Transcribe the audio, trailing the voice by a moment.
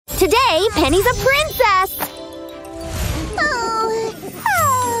Hooray! Penny's a princess!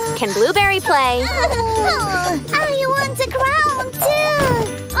 Can Blueberry play? I want a crown, too!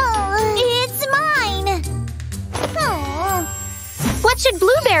 It's mine! What should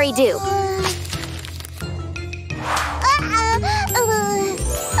Blueberry do?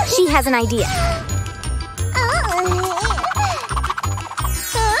 She has an idea.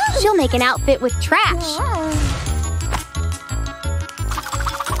 She'll make an outfit with trash.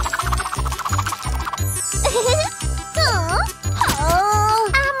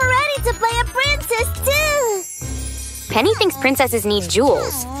 I'm ready to play a princess, too! Penny thinks princesses need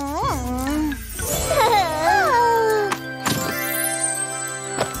jewels.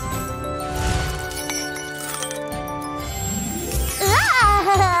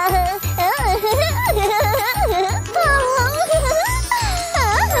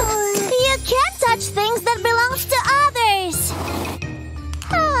 You can't touch things that belongs to others.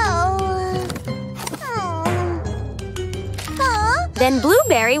 Then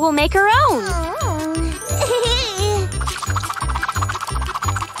Blueberry will make her own.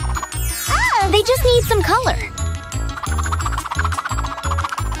 They just need some color.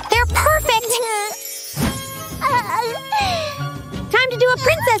 They're perfect! Time to do a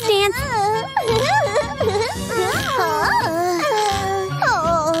princess dance!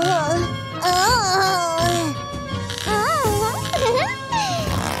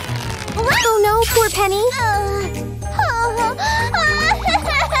 Oh no, poor Penny.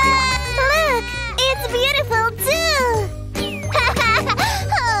 Look! It's beautiful, too!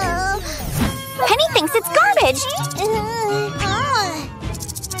 Penny thinks it's garbage!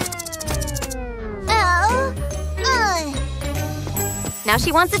 Now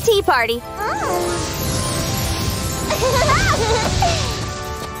she wants a tea party.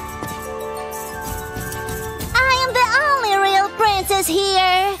 I am the only real princess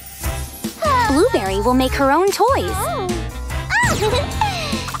here. Blueberry will make her own toys.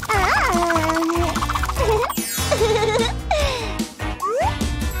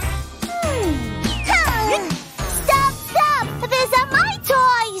 Stop! These are my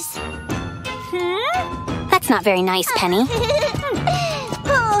toys! That's not very nice, Penny.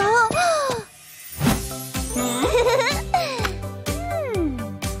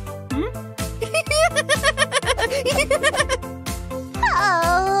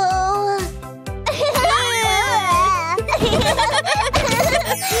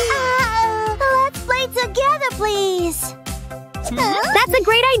 Let's play together, please. That's a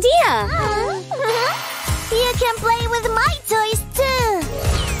great idea! You can play with my toys, too.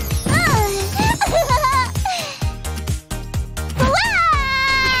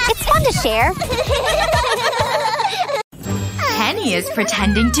 It's fun to share. Penny is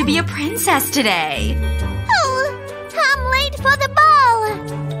pretending to be a princess today. I'm late for the ball.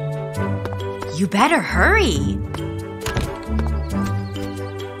 You better hurry.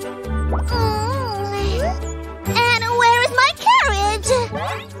 And where is my carriage?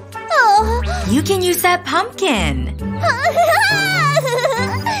 Oh. You can use that pumpkin.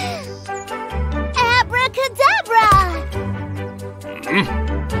 Abracadabra!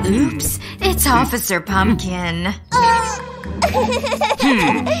 Oops, it's Officer Pumpkin.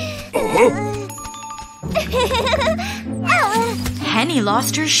 Penny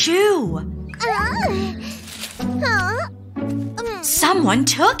lost her shoe. Someone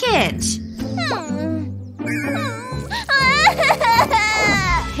took it.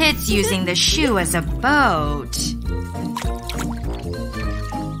 It's using the shoe as a boat.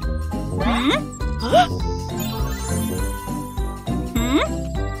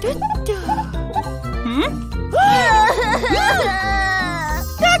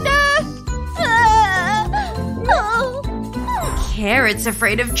 Carrot's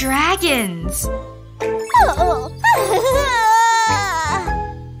afraid of dragons.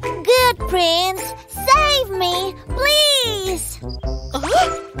 Good prince, save me, please.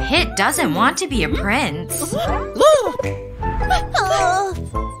 Pit doesn't want to be a prince.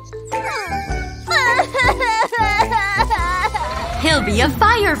 He'll be a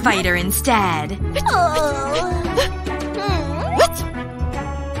firefighter instead.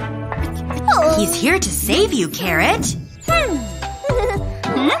 He's here to save you, Carrot.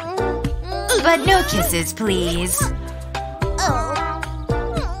 But no kisses, please.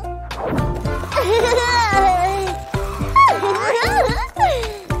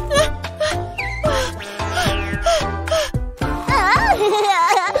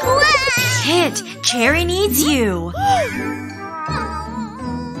 Kit, Cherry needs you.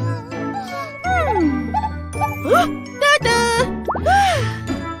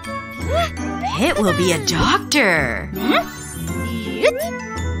 Pit will be a doctor.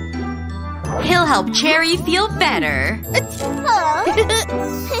 He'll help Cherry feel better.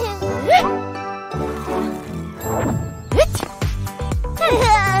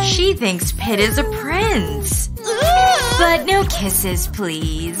 She thinks Pit is a prince. But no kisses,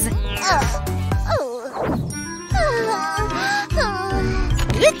 please.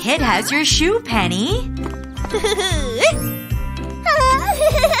 Pit has your shoe, Penny.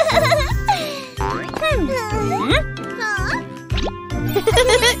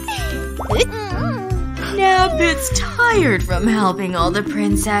 Now Pit's tired from helping all the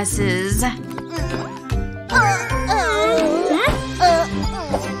princesses.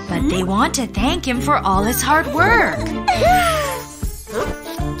 But they want to thank him for all his hard work.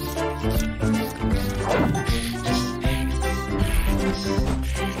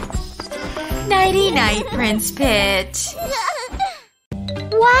 Nighty-night, Prince Pit.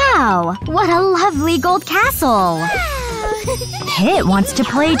 Wow! What a lovely gold castle! Pit wants to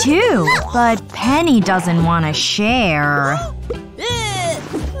play too, but Penny doesn't want to share.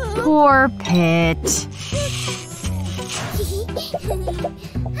 Poor Pit.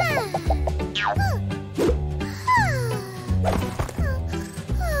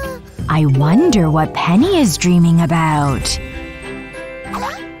 I wonder what Penny is dreaming about.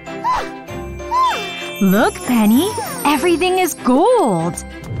 Look, Penny. Everything is gold.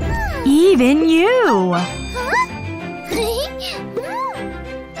 Even you.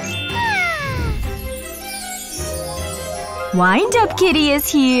 Wind-up Kitty is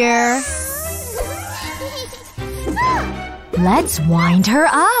here. Let's wind her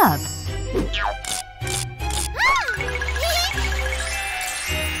up.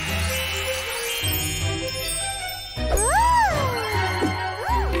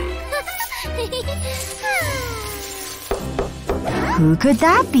 Who could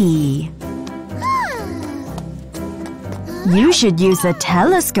that be? You should use a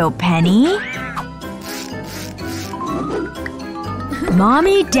telescope, Penny.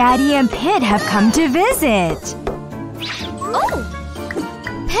 Mommy, Daddy, and Pit have come to visit. Oh!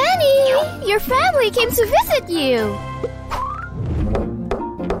 Penny! Your family came to visit you!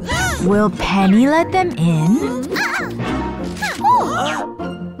 Will Penny let them in?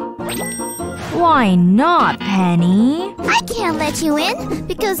 Why not, Penny? I can't let you in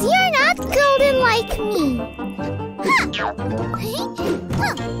because you're not golden like me.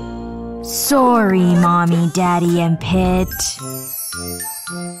 Sorry, Mommy, Daddy, and Pit.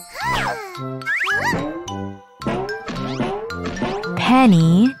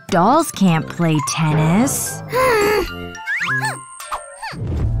 Penny, dolls can't play tennis.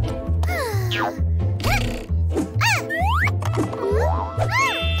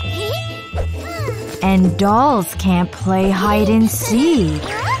 And dolls can't play hide and seek.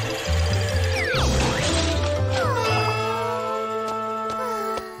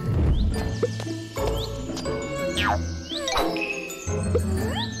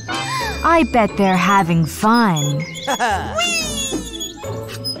 I bet they're having fun.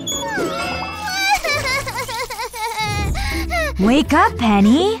 Wake up,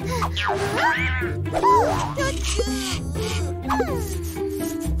 Penny.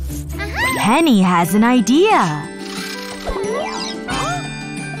 Penny has an idea.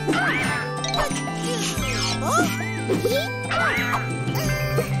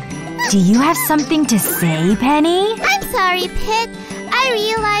 Do you have something to say, Penny? I'm sorry, Pit. I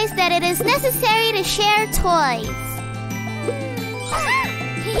realized that it is necessary to share toys.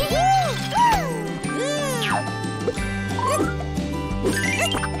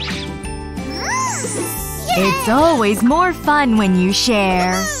 It's always more fun when you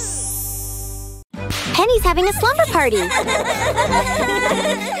share. Penny's having a slumber party. Hey,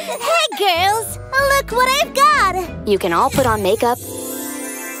 girls! Look what I've got! You can all put on makeup.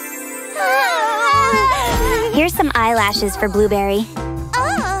 Here's some eyelashes for Blueberry.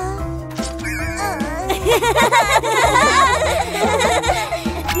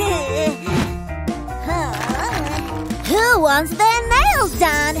 Who wants their nails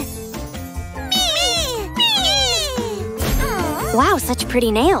done? Me! Wow, such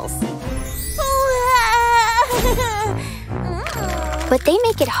pretty nails. But they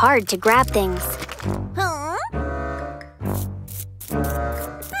make it hard to grab things.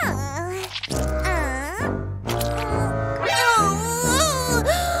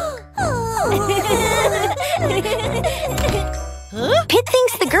 Pit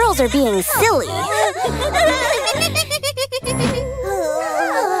thinks the girls are being silly.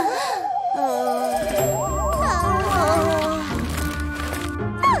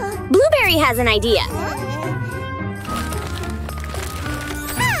 Blueberry has an idea.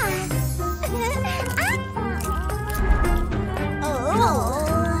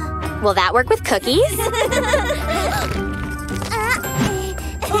 Will that work with cookies?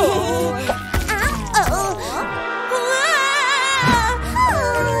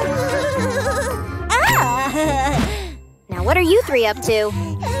 Now what are you three up to?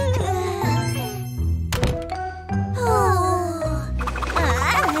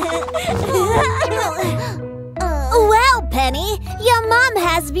 Well, Penny, your mom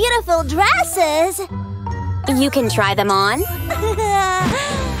has beautiful dresses. You can try them on.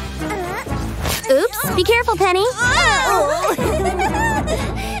 Oops, be careful, Penny.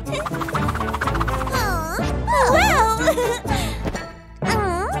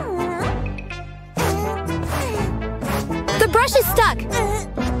 The brush is stuck.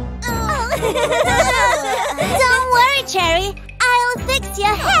 Don't worry, Cherry. I'll fix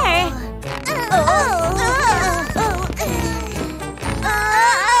your hair.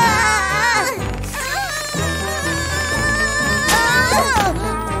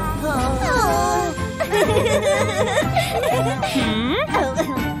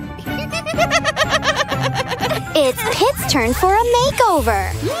 It's Pit's turn for a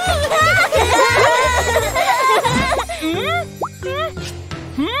makeover.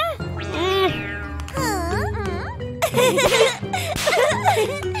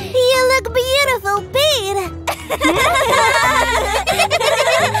 You look beautiful, Pete.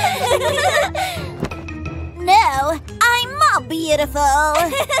 No, I'm more beautiful.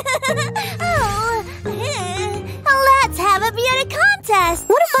 Let's have a beauty contest.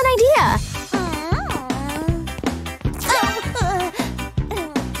 What a fun idea.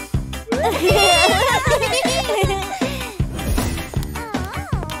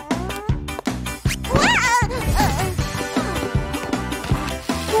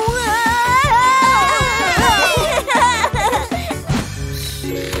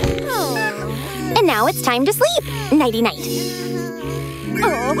 And now it's time to sleep. Nighty-night.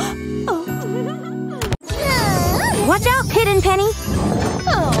 Watch out, Pit and Penny.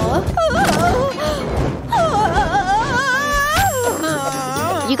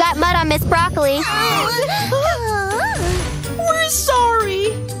 You got mud on Miss Broccoli. We're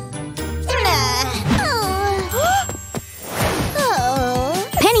sorry.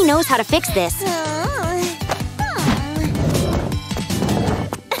 Penny knows how to fix this.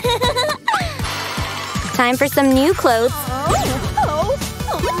 Time for some new clothes.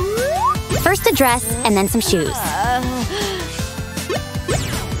 First a dress, and then some shoes.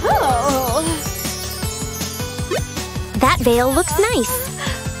 That veil looks nice.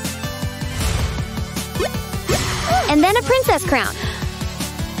 And then a princess crown.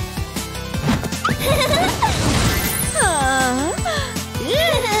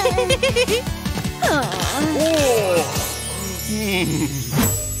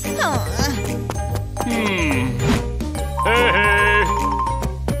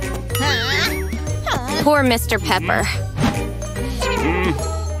 Poor Mr. Pepper.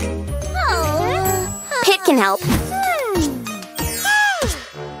 Pit can help.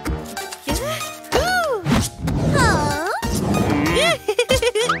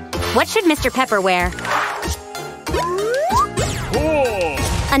 What should Mr. Pepper wear?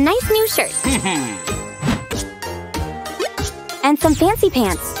 A nice new shirt. And some fancy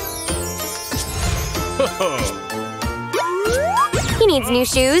pants. He needs new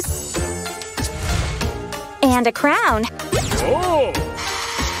shoes. And a crown.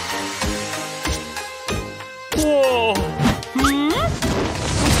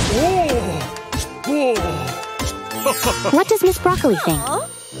 What does Miss Broccoli think?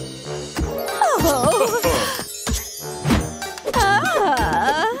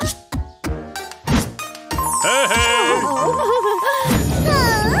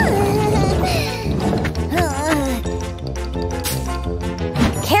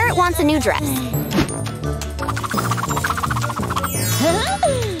 Carrot wants a new dress.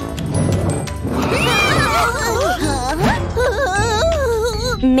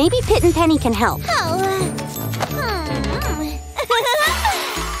 Maybe Pit and Penny can help.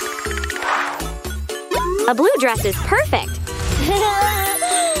 A blue dress is perfect.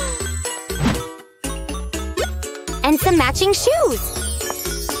 And some matching shoes.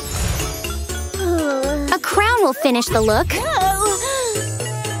 A crown will finish the look.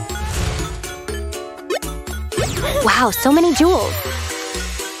 Wow, so many jewels.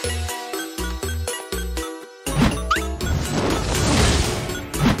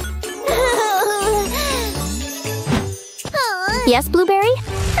 Yes, Blueberry?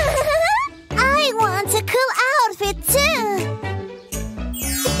 I want a cool outfit too.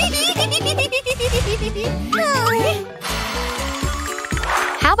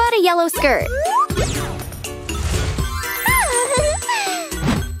 How about a yellow skirt?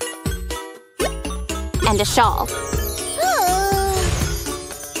 and a shawl.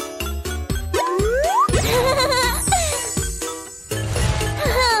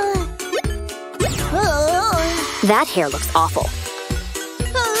 That hair looks awful.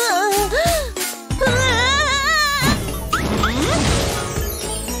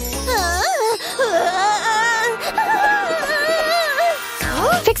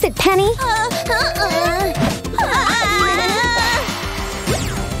 Fix it, Penny.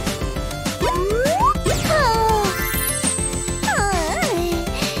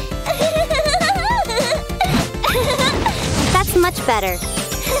 That's much better.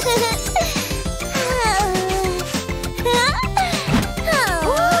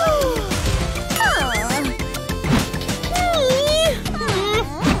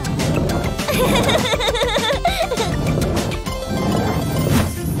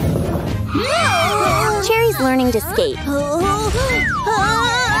 Cherry's learning to skate.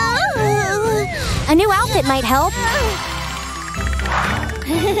 A new outfit might help.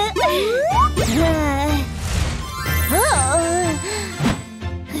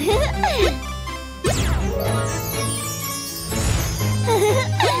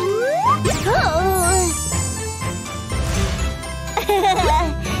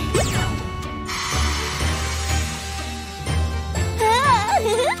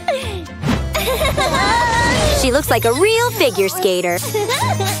 She looks like a real figure skater.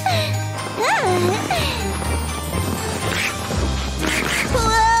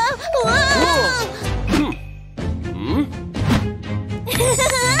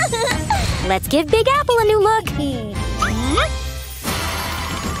 Let's give Big Apple a new look.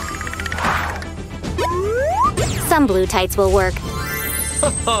 Some blue tights will work.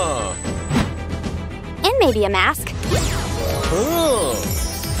 And maybe a mask.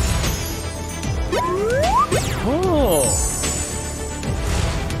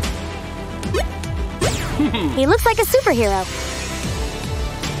 He looks like a superhero.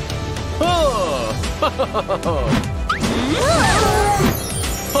 Oh,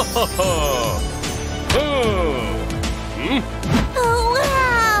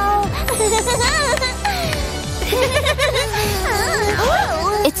 wow!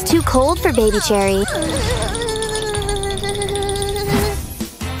 It's too cold for Baby Cherry.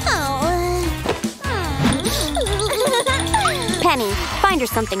 Penny, find her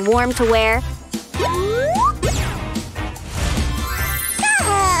something warm to wear.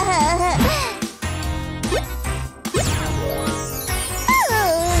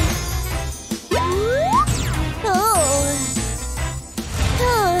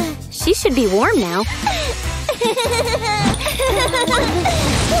 She should be warm now.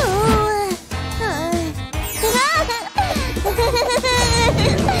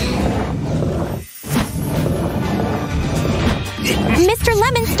 Mr.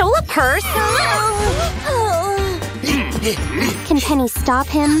 Lemon stole a purse. Can Penny stop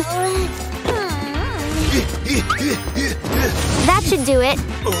him? That should do it.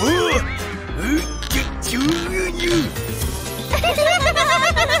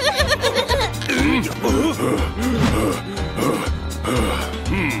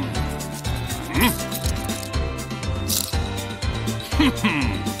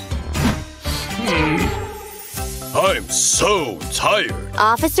 I'm so tired.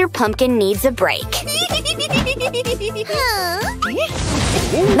 Officer Pumpkin needs a break.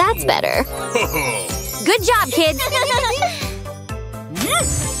 That's better. Good job, kids.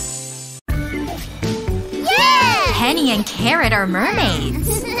 Yeah! Penny and Carrot are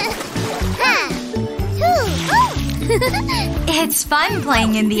mermaids. It's fun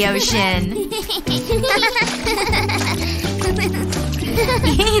playing in the ocean.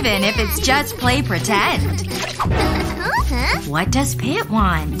 Even if it's just play pretend. What does Pit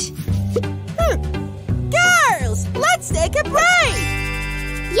want? Girls, let's take a break!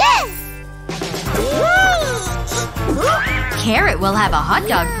 Yes! Carrot will have a hot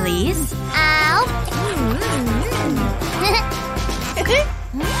dog, please. Ow!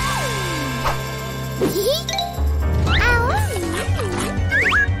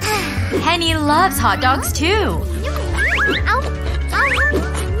 Penny loves hot dogs, too. Ow!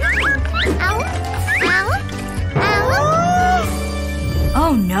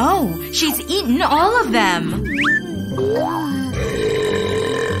 Oh no! She's eaten all of them!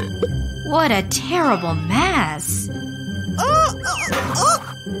 What a terrible mess.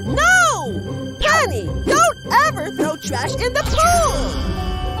 No! Penny, don't ever throw trash in the pool!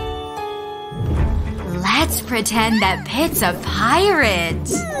 Let's pretend that Pit's a pirate.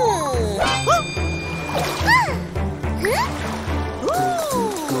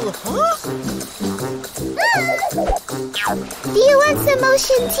 Do you want some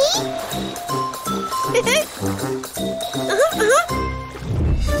ocean tea?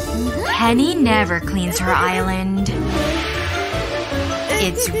 Penny never cleans her island.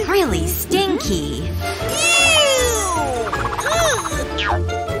 It's really stinky.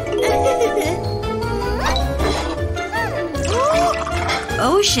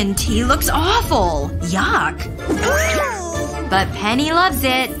 Ocean tea looks awful. Yuck. But Penny loves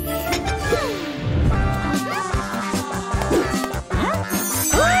it.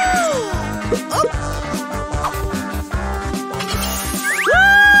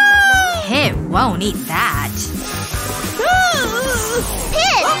 Pit won't eat that.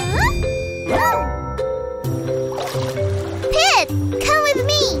 Pit! Pit, come with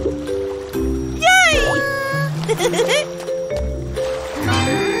me.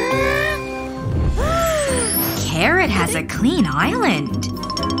 Carrot has a clean island.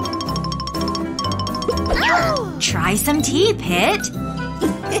 Try some tea, Pit.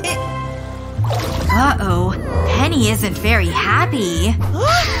 Uh-oh. Penny isn't very happy.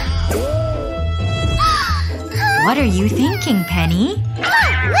 What are you thinking, Penny?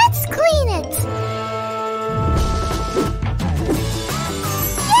 Let's clean it.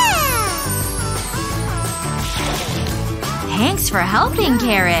 Yeah! Thanks for helping,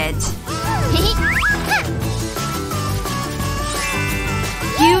 Carrot.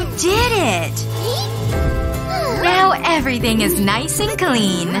 You did it! Now everything is nice and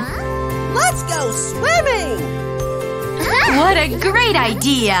clean. Let's go swimming! What a great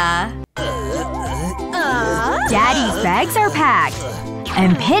idea! Daddy's bags are packed.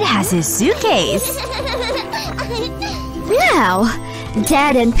 And Pit has his suitcase. Now,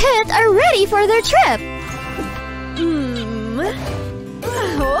 Dad and Pit are ready for their trip.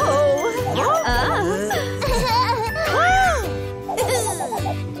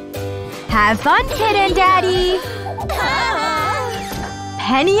 Have fun, Pit and Daddy!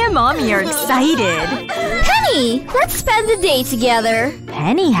 Penny and Mommy are excited. Penny, let's spend the day together.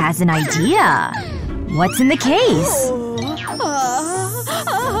 Penny has an idea. What's in the case?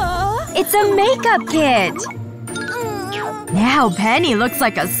 It's a makeup kit! Now Penny looks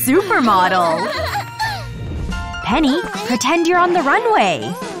like a supermodel. Penny, pretend you're on the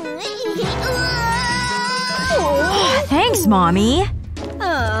runway. Thanks, Mommy.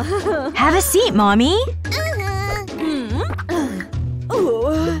 Have a seat, Mommy.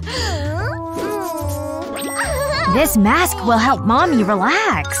 This mask will help Mommy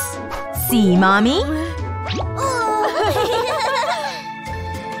relax. See, Mommy?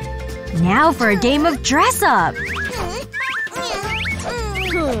 Now for a game of dress-up.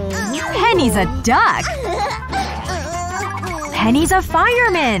 Penny's a duck. Penny's a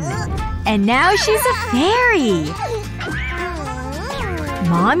fireman. And now she's a fairy.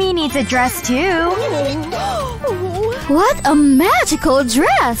 Mommy needs a dress too. What a magical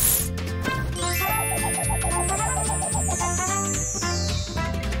dress!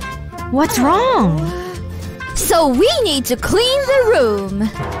 What's wrong? So we need to clean the room.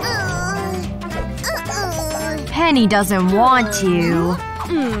 Penny doesn't want to.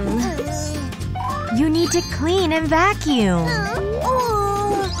 You need to clean and vacuum.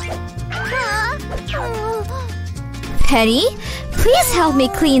 Penny, please help me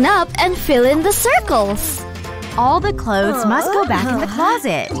clean up and fill in the circles. All the clothes must go back in the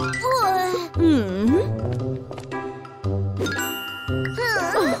closet.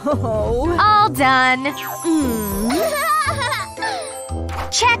 All done.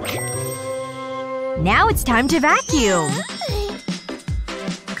 Check. Now it's time to vacuum.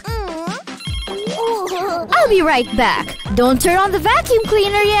 I'll be right back. Don't turn on the vacuum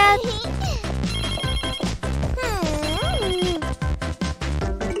cleaner yet.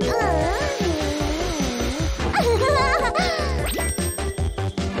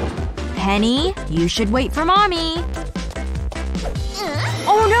 Penny, you should wait for Mommy.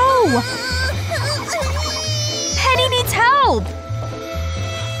 Oh no! Penny needs help!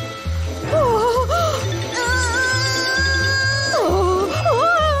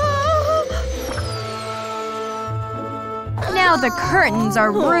 Now the curtains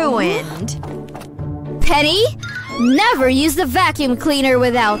are ruined. Penny, never use the vacuum cleaner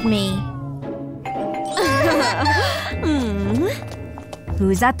without me.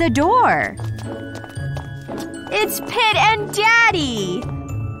 Who's at the door? It's Pit and Daddy!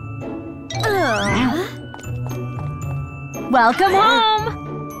 Welcome home!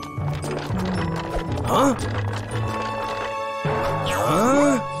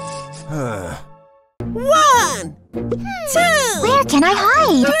 One! Two! Where can I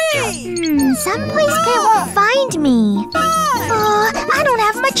hide? Three! Someplace they won't find me. I don't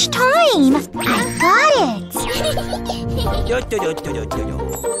have much time. I got it.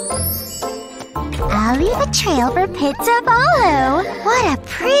 I'll leave a trail for Pit to follow. What a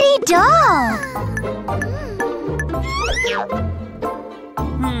pretty doll!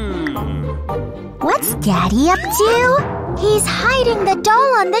 What's Daddy up to? He's hiding the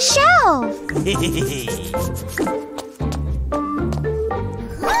doll on the shelf.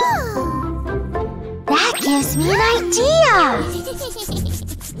 That gives me an idea.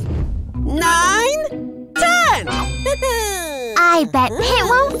 9, 10. I bet Pit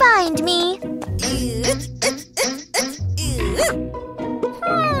won't find me.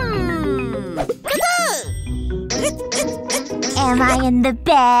 Am I in the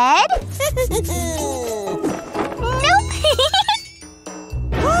bed? Nope.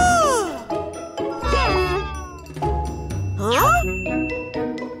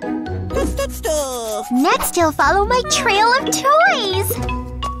 Next, he'll follow my trail of toys.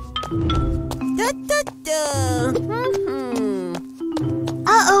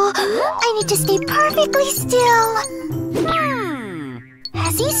 Uh-oh, I need to stay perfectly still.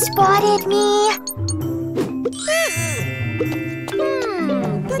 Has he spotted me?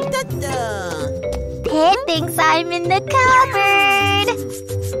 Pit thinks I'm in the cupboard.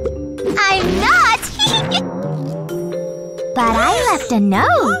 I'm not! But I left a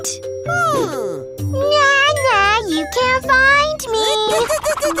note. Nah, nah, you can't find me.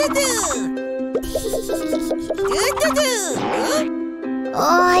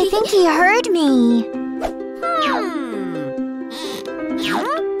 Oh, I think he heard me.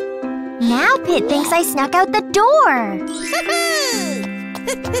 Now Pit thinks I snuck out the door.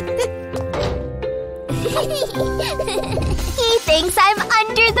 He thinks I'm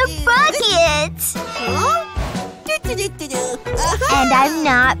under the bucket. And I'm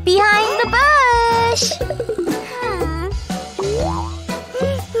not behind the bush.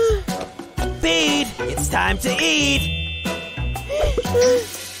 Feed! It's time to eat!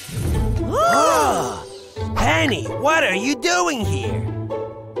 Oh, Penny, what are you doing here?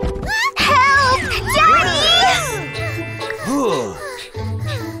 Help! Daddy!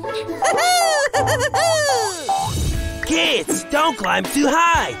 Kids, don't climb too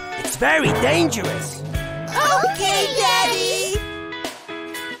high. It's very dangerous. Okay, Daddy.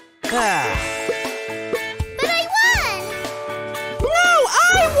 Ah. But I won! No,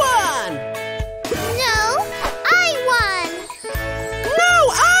 I won! No, I won! No,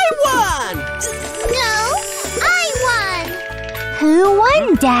 I won! No, I won! Who won,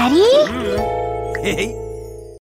 Daddy?